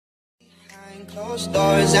Closed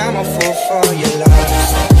doors, I'm a fool for your love.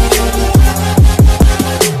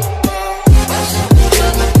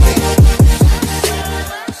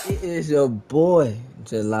 It is your boy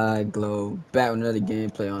July Glow back with another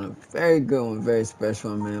gameplay on a very good one, very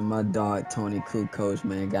special one, man. My dog Toni Kukoc,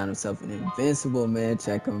 man, got himself an Invincible, man.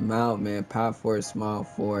 Check him out, man. Power forward, small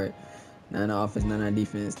forward, 9 offense, 9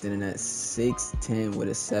 defense, standing at 6'10" with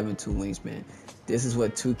a 7'2" wingspan. This is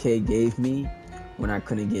what 2K gave me when I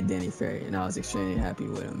couldn't get Danny Ferry, and I was extremely happy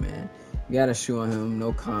with him, man. You got a shoe on him,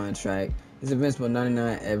 no contract. He's Invincible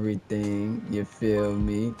 99 everything, you feel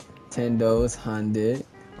me? Tendo's 100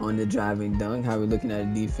 on the driving dunk. How we looking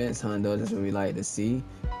at the defense? Hondo, that's what we like to see.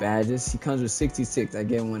 Badges, he comes with 66. I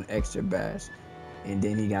gave him 1 extra badge. And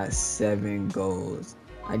then he got 7 goals.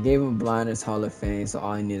 I gave him Blinders Hall of Fame, so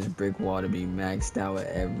all he needs is brick wall to be maxed out with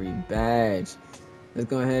every badge. Let's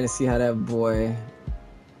go ahead and see how that boy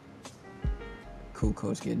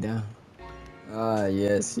Kukoc get down.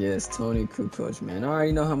 Yes, Toni Kukoc, man. I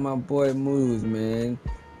already know how my boy moves, man.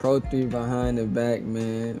 Pro 3 behind the back,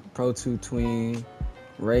 man. Pro 2 tween.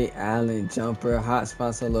 Ray Allen jumper. Hot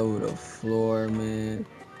spots all over the floor, man.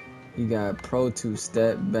 You got Pro 2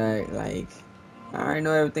 step back. Like, I already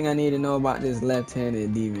know everything I need to know about this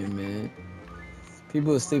left-handed demon, man.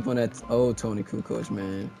 People sleep on that old Toni Kukoc,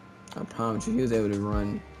 man. I promise you, he was able to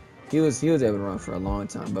run. He was able to run for a long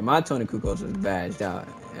time, but my Toni Kukoc was badged out,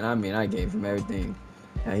 and I mean I gave him everything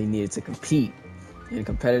that he needed to compete in a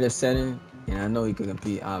competitive setting, and I know he could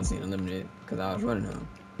compete obviously in unlimited because I was running him.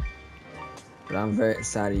 But I'm very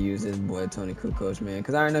excited to use this boy Toni Kukoc, man,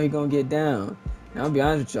 because I already know he's gonna get down. And I'll be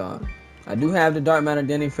honest with y'all, I do have the dark matter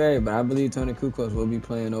Danny Ferry, but I believe Toni Kukoc will be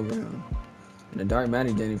playing over him, and the dark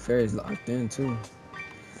matter Danny Ferry is locked in too.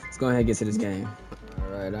 Let's go ahead and get to this game.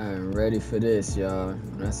 Alright, I am ready for this, y'all.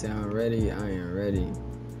 When I say I'm ready, I am ready.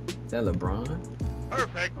 Is that LeBron?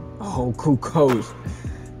 Perfect. Oh, Kukoc.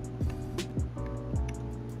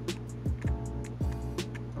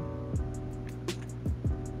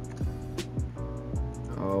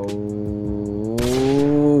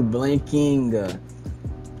 Oh, blinking. Come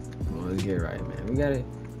on, let's get right, man. We gotta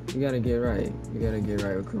get right. We gotta get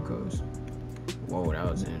right with Kukoc. Whoa, that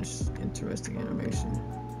was an interesting animation.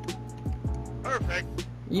 Perfect.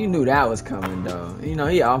 You knew that was coming, though. You know,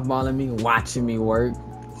 he off-balling me, watching me work.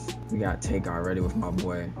 We got take already with my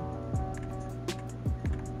boy.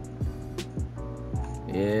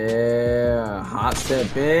 Yeah, hot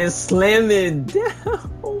step in, slam it down.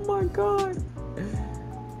 Oh my God.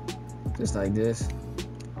 Just like this.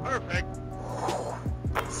 Perfect.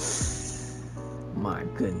 My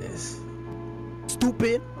goodness.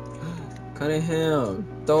 Stupid. Cutting him.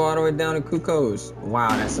 Throw all the way down to Kukoc. Wow,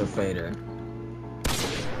 that's a fader.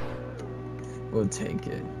 We'll take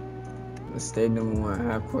it. Mistake number 1,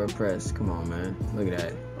 half court press. Come on, man. Look at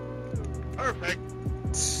that. Perfect.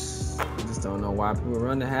 I just don't know why people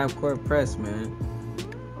run the half court press, man.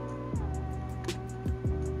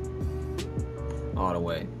 All the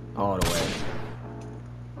way. All the way.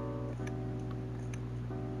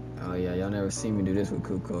 Oh, yeah. Y'all never seen me do this with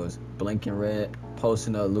Kukoc. Blinking red.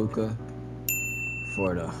 Posting up Luka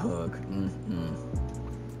for the hook.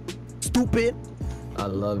 Stupid. I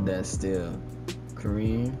love that still.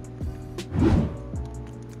 Kareem.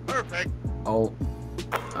 Perfect. Oh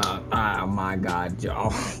my God,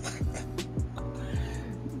 y'all.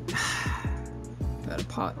 Gotta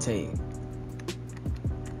pop tape.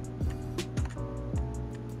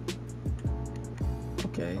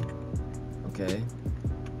 Okay.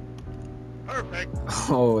 Perfect.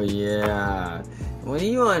 Oh yeah. When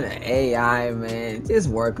you on the AI, man, just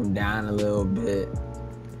work him down a little bit.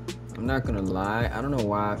 I'm not gonna lie, I don't know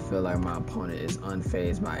why I feel like my opponent is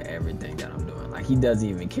unfazed by everything that I'm doing. Like, he doesn't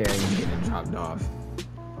even care he's getting dropped off.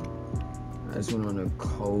 I just went on a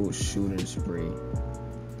cold shooting spree,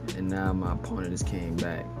 and now my opponent just came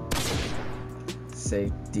back.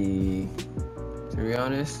 Safety. To be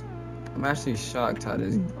honest, I'm actually shocked how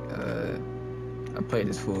this, I played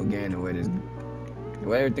this full game, the way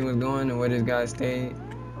everything was going, the way this guy stayed.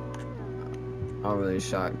 I'm really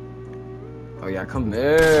shocked. Oh yeah, come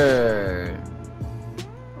here.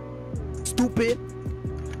 Stupid.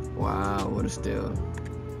 Wow, what a steal.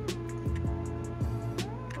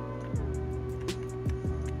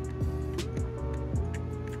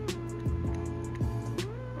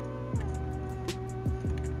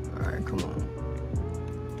 Alright, come on.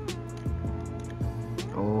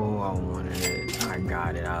 Oh, I wanted it. I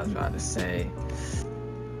got it. I was about to say.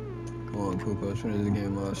 Come on, Kukoc, finish this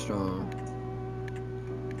game off strong.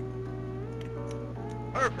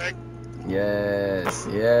 Perfect. Yes.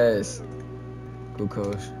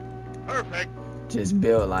 Kukoc. Perfect. Just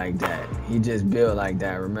built like that. He just built like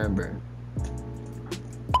that, remember.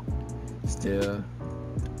 steal.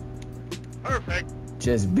 Perfect.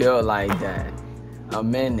 Just built like that. A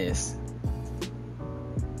menace.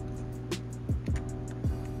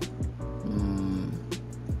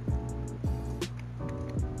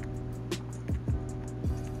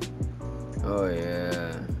 Oh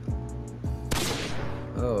yeah.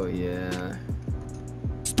 Oh yeah.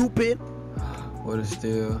 Stupid. What a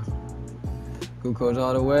steal. Kukoc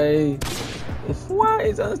all the way. Why?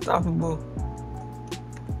 He's unstoppable.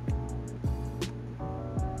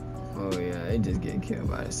 Oh yeah, they just get killed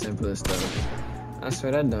by the simplest stuff. I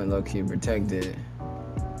swear that don't low-key protected.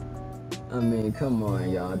 I mean, come on,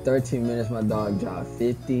 y'all. 13 minutes, my dog dropped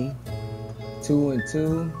 50. 2 and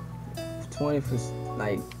 2. 20 for,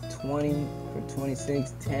 like, 20 for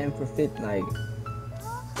 26. 10 for 50. Like,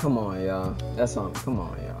 come on, y'all. That's on. Come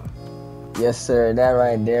on, y'all. Yes, sir. That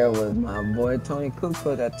right there was my boy, Toni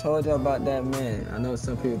Kukoc. I told y'all about that, man. I know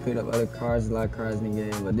some people picked up other cards, a lot of cards in the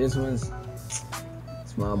game, but this one's...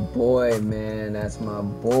 It's my boy, man. That's my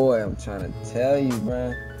boy. I'm trying to tell you,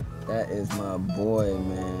 bruh. That is my boy,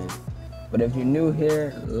 man. But if you're new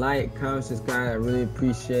here, like, comment, subscribe. I really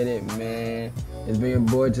appreciate it, man. It's been your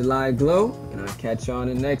boy, July Glow, and I'll catch you on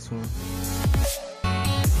the next one.